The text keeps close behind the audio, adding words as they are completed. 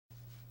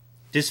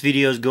This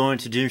video is going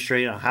to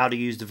demonstrate on how to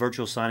use the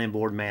Virtual Sign-In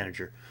Board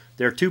Manager.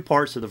 There are two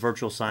parts of the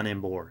Virtual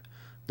Sign-In Board.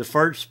 The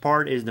first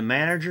part is the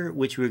Manager,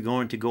 which we're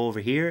going to go over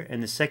here,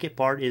 and the second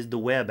part is the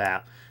web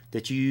app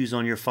that you use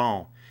on your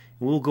phone.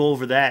 And we'll go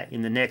over that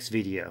in the next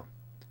video.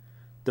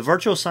 The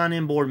Virtual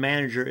Sign-In Board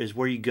Manager is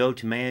where you go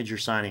to manage your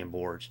sign-in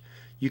boards.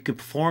 You can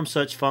perform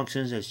such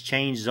functions as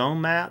change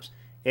zone maps,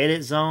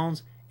 edit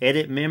zones,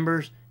 edit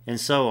members, and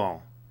so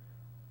on.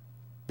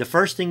 The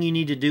first thing you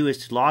need to do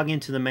is to log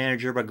into the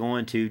manager by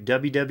going to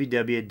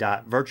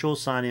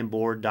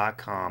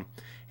www.virtualsigninboard.com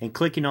and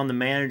clicking on the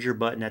manager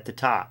button at the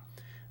top.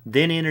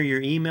 Then enter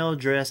your email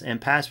address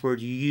and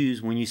password you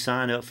use when you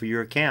sign up for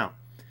your account.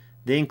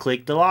 Then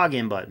click the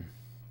login button.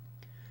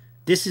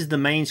 This is the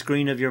main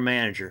screen of your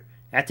manager.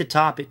 At the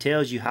top it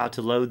tells you how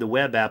to load the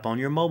web app on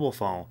your mobile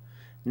phone.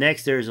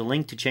 Next there is a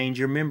link to change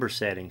your member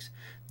settings.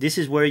 This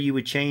is where you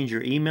would change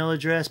your email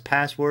address,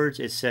 passwords,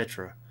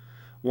 etc.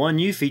 One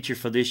new feature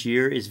for this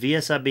year is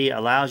VSIB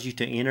allows you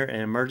to enter an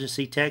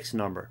emergency text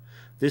number.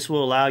 This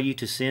will allow you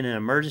to send an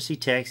emergency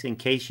text in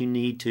case you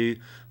need to,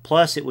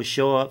 plus it will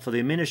show up for the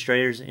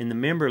administrators in the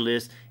member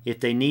list if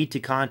they need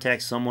to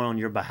contact someone on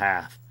your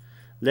behalf.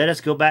 Let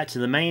us go back to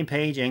the main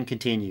page and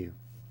continue.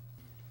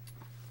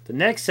 The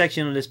next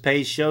section of this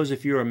page shows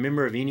if you are a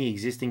member of any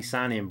existing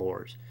sign-in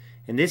boards.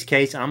 In this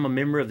case, I'm a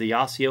member of the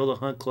Osceola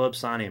Hunt Club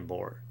sign-in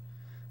board.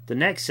 The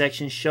next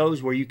section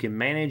shows where you can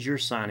manage your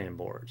sign-in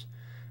boards.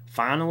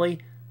 Finally,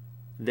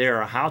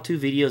 there are how-to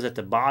videos at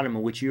the bottom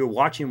of which you are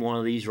watching one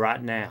of these right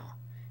now.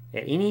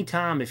 At any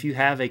time, if you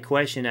have a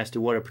question as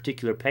to what a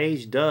particular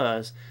page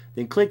does,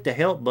 then click the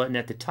help button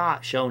at the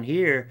top shown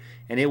here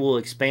and it will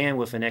expand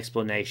with an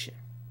explanation.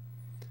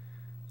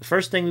 The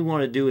first thing we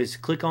want to do is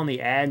click on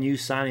the Add New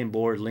Sign-In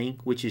Board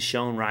link, which is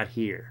shown right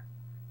here.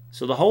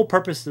 So the whole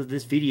purpose of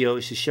this video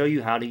is to show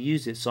you how to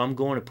use it, so I'm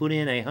going to put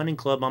in a hunting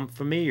club I'm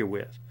familiar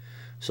with.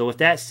 So with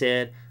that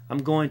said,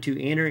 I'm going to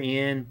enter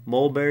in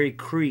Mulberry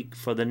Creek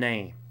for the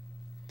name.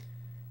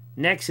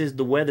 Next is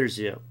the weather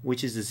zip,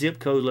 which is the zip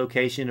code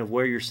location of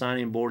where your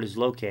sign-in board is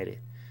located.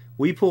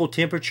 We pull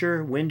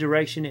temperature, wind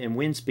direction, and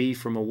wind speed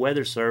from a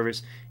weather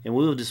service, and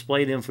we will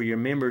display them for your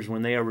members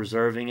when they are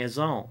reserving a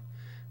zone.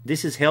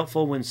 This is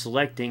helpful when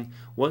selecting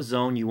what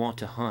zone you want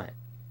to hunt.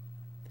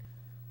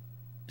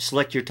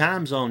 Select your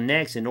time zone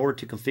next in order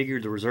to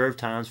configure the reserve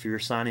times for your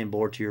sign-in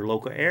board to your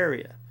local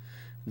area.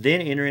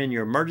 Then enter in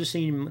your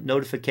emergency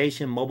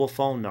notification mobile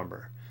phone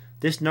number.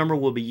 This number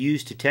will be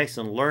used to text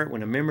an alert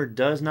when a member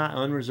does not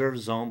unreserve a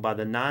zone by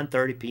the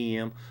 9:30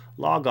 p.m.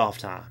 log-off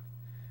time.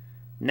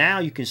 Now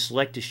you can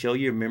select to show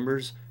your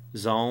members'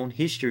 zone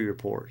history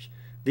reports.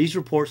 These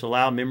reports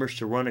allow members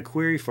to run a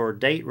query for a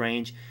date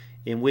range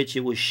in which it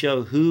will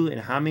show who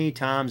and how many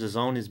times a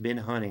zone has been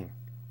hunting.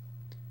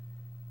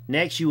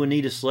 Next, you will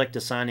need to select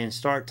a sign-in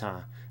start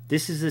time.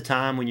 This is the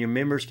time when your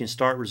members can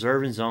start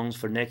reserving zones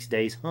for next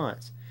day's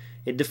hunts.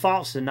 It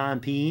defaults to 9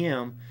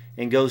 p.m.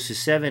 and goes to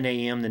 7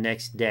 a.m. the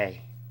next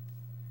day.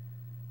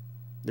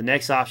 The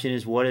next option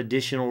is what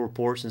additional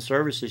reports and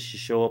services should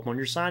show up on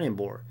your sign-in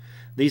board.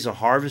 These are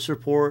harvest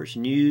reports,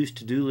 news,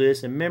 to-do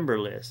lists, and member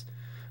lists.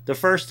 The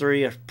first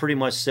three are pretty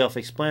much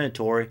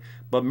self-explanatory,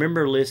 but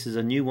member list is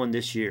a new one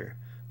this year.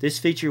 This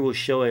feature will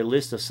show a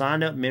list of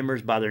signed-up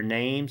members by their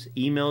names,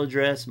 email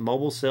address,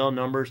 mobile cell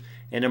numbers,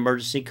 and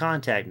emergency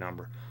contact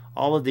number.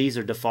 All of these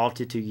are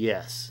defaulted to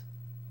yes.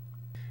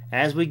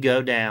 As we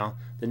go down,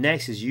 the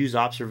next is use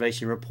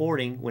observation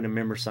reporting when a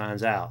member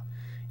signs out.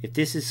 If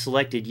this is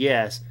selected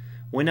yes,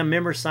 when a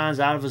member signs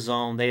out of a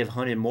zone they have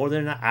hunted more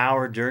than an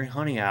hour during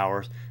hunting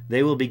hours,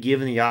 they will be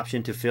given the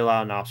option to fill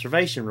out an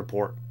observation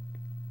report.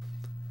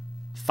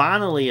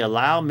 Finally,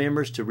 allow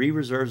members to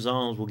re-reserve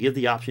zones will give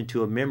the option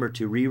to a member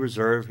to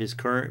re-reserve his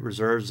current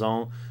reserve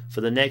zone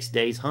for the next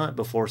day's hunt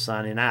before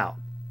signing out.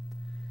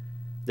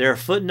 There are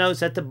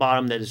footnotes at the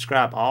bottom that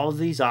describe all of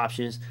these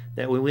options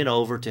that we went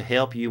over to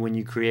help you when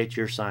you create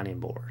your sign-in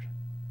board.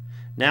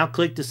 Now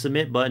click the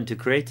Submit button to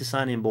create the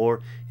sign-in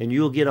board and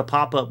you will get a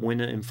pop-up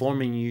window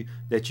informing you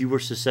that you were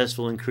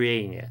successful in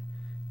creating it.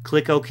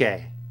 Click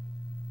OK.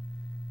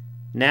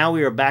 Now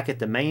we are back at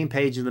the main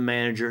page of the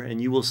manager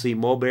and you will see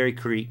Mulberry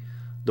Creek,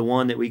 the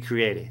one that we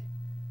created.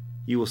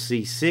 You will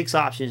see 6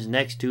 options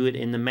next to it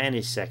in the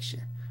Manage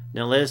section.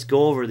 Now let us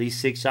go over these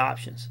 6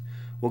 options.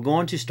 We're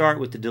going to start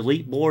with the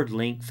Delete Board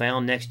link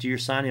found next to your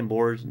sign-in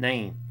board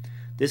name.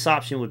 This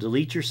option will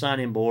delete your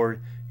sign-in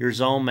board, your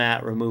zone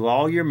map, remove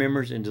all your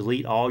members, and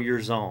delete all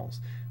your zones.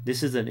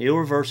 This is an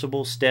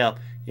irreversible step,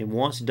 and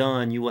once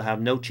done, you will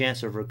have no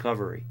chance of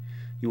recovery.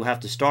 You will have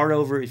to start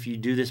over if you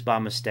do this by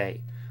mistake.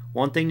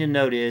 One thing to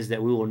note is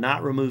that we will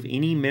not remove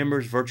any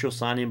member's virtual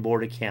sign-in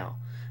board account.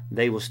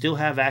 They will still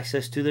have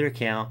access to their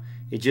account.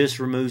 It just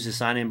removes the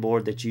sign-in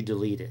board that you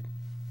deleted.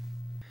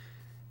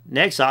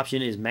 Next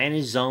option is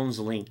Manage Zones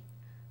link.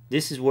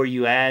 This is where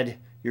you add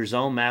your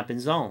zone map and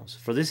zones.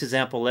 For this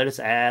example, let us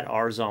add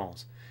our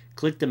zones.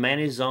 Click the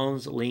Manage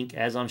Zones link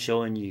as I'm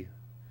showing you.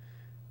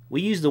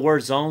 We use the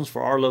word zones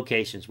for our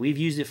locations. We've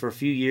used it for a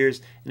few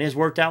years and it has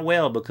worked out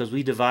well because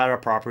we divide our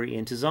property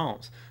into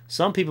zones.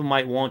 Some people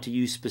might want to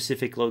use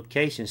specific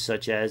locations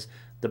such as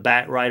the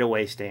back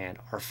right-of-way stand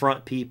or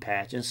front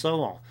P-patch and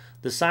so on.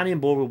 The sign-in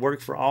board will work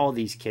for all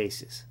these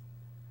cases.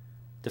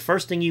 The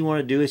first thing you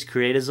want to do is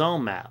create a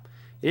zone map.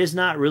 It is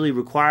not really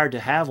required to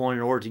have one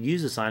in order to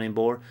use a sign-in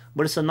board,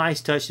 but it's a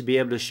nice touch to be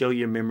able to show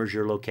your members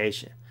your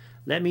location.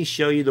 Let me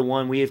show you the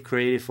one we have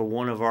created for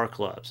one of our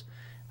clubs.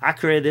 I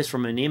created this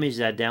from an image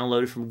that I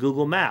downloaded from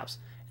Google Maps,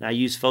 and I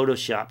used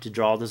Photoshop to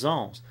draw the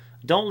zones.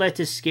 Don't let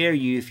this scare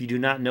you if you do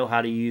not know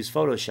how to use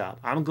Photoshop.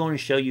 I'm going to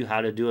show you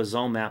how to do a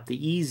zone map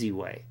the easy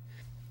way.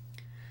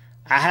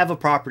 I have a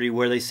property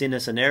where they send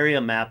us an area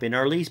map in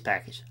our lease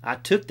package. I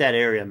took that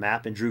area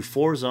map and drew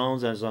 4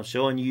 zones as I'm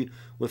showing you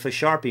with a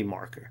Sharpie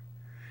marker.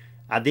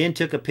 I then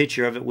took a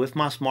picture of it with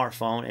my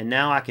smartphone and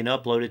now I can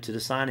upload it to the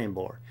sign-in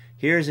board.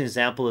 Here's an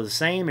example of the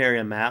same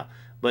area map,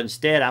 but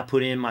instead I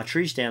put in my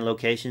tree stand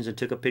locations and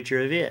took a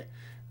picture of it.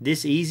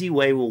 This easy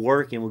way will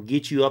work and will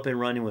get you up and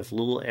running with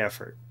little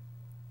effort.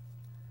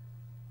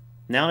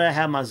 Now that I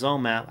have my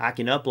zone map, I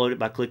can upload it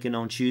by clicking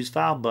on Choose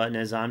File button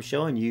as I'm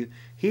showing you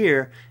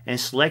here and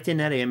selecting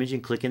that image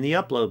and clicking the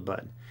Upload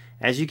button.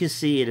 As you can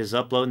see, it is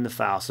uploading the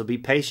file, so be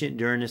patient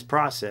during this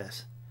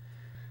process.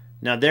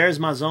 Now there's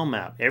my zone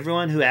map.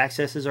 Everyone who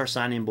accesses our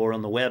sign-in board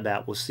on the web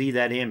app will see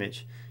that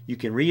image. You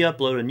can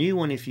re-upload a new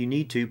one if you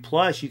need to,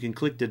 plus you can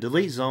click the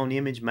Delete Zone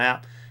Image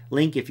Map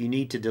link if you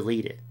need to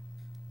delete it.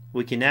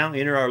 We can now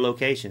enter our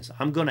locations.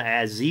 I'm going to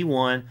add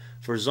Z1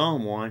 for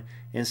Zone 1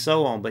 and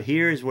so on, but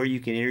here is where you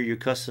can enter your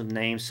custom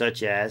names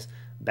such as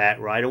back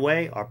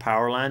right-of-way or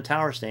power line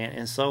tower stand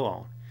and so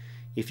on.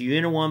 If you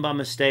enter one by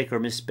mistake or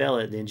misspell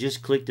it, then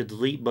just click the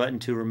delete button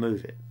to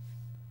remove it.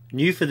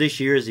 New for this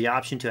year is the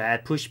option to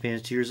add push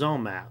pins to your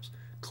zone maps.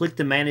 Click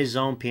the Manage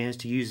Zone Pins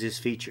to use this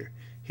feature.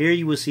 Here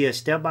you will see a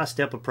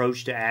step-by-step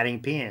approach to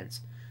adding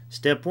pins.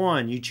 Step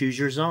 1, you choose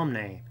your zone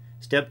name.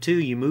 Step 2,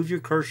 you move your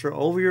cursor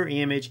over your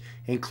image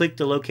and click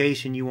the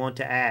location you want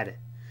to add it.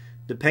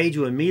 The page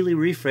will immediately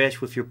refresh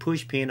with your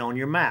push pin on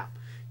your map.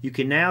 You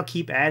can now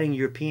keep adding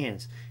your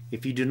pins.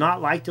 If you do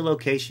not like the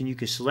location, you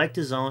can select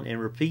the zone and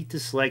repeat the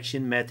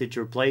selection method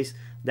to replace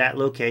that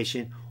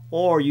location,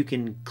 or you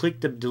can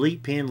click the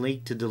delete pin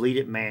link to delete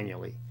it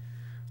manually.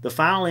 The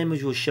final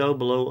image will show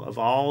below of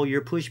all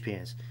your push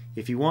pins.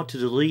 If you want to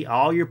delete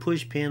all your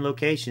push pin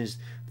locations,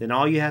 then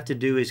all you have to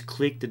do is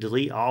click the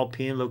delete all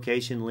pin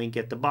location link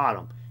at the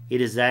bottom.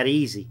 It is that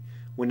easy.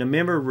 When the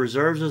member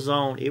reserves a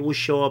zone, it will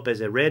show up as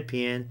a red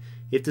pin.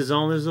 If the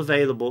zone is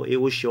available, it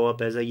will show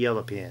up as a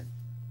yellow pin.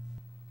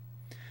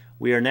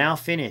 We are now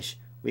finished.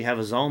 We have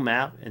a zone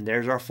map and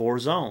there's our 4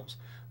 zones.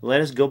 Let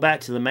us go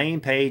back to the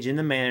main page in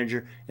the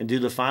manager and do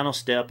the final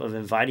step of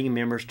inviting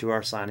members to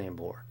our sign-in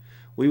board.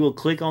 We will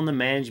click on the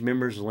Manage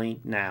Members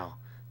link now.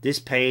 This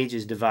page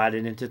is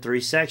divided into 3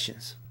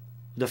 sections.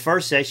 The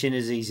first section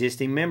is the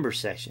existing members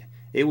section.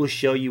 It will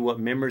show you what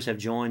members have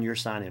joined your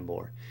sign-in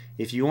board.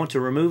 If you want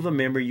to remove a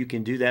member, you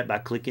can do that by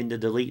clicking the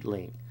delete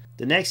link.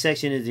 The next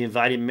section is the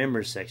invited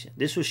members section.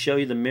 This will show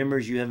you the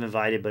members you have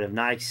invited but have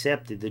not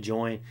accepted the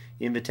join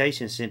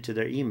invitation sent to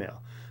their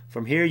email.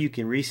 From here you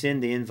can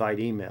resend the invite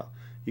email.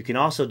 You can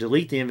also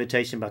delete the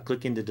invitation by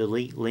clicking the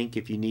delete link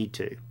if you need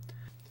to.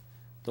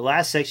 The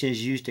last section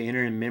is used to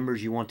enter in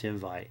members you want to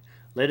invite.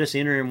 Let us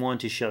enter in one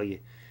to show you.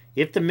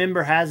 If the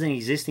member has an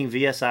existing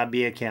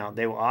VSIB account,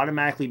 they will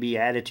automatically be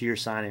added to your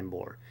sign-in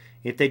board.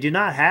 If they do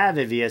not have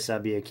a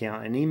VSIB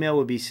account, an email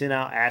will be sent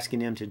out asking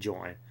them to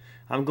join.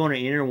 I'm going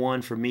to enter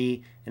one for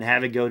me and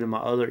have it go to my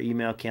other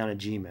email account at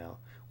Gmail.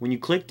 When you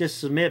click the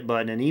submit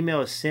button, an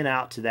email is sent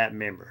out to that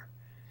member.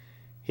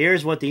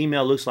 Here's what the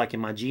email looks like in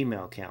my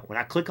Gmail account. When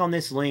I click on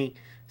this link,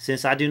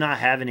 since I do not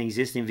have an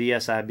existing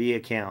VSIB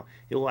account,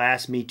 it will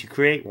ask me to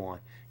create one.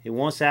 And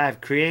once I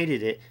have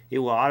created it, it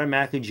will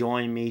automatically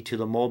join me to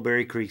the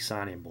Mulberry Creek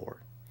sign-in board.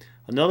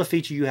 Another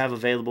feature you have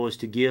available is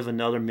to give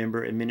another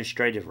member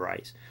administrative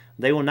rights.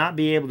 They will not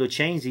be able to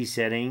change these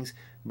settings,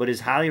 but it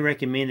is highly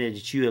recommended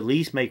that you at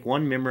least make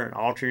one member an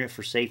alternate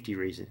for safety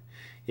reasons.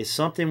 If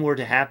something were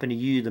to happen to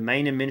you, the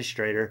main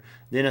administrator,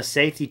 then a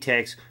safety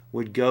text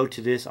would go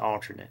to this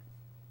alternate.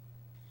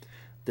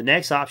 The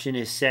next option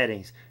is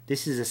settings.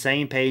 This is the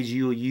same page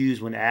you will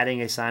use when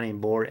adding a sign-in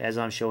board as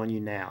I'm showing you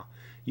now.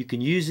 You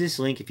can use this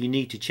link if you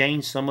need to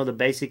change some of the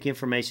basic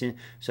information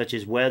such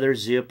as weather,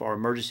 zip, or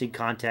emergency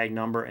contact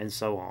number, and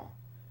so on.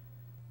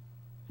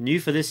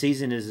 New for this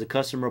season is the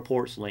custom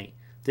reports link.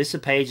 This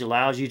page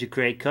allows you to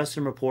create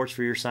custom reports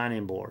for your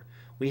sign-in board.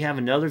 We have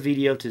another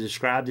video to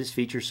describe this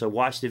feature, so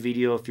watch the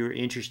video if you're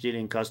interested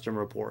in custom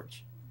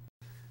reports.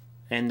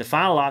 And the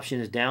final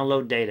option is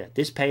download data.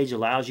 This page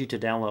allows you to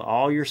download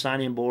all your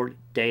sign-in board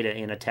data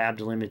in a tab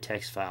delimited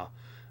text file.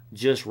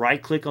 Just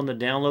right-click on the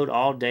download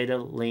all data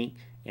link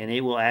and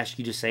it will ask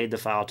you to save the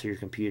file to your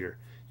computer.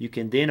 You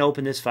can then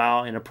open this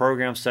file in a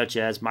program such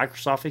as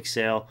Microsoft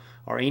Excel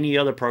or any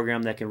other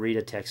program that can read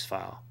a text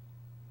file.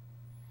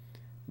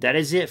 That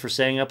is it for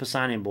setting up a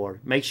sign-in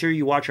board. Make sure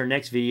you watch our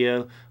next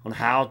video on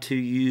how to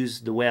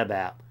use the web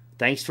app.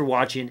 Thanks for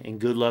watching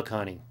and good luck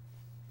hunting.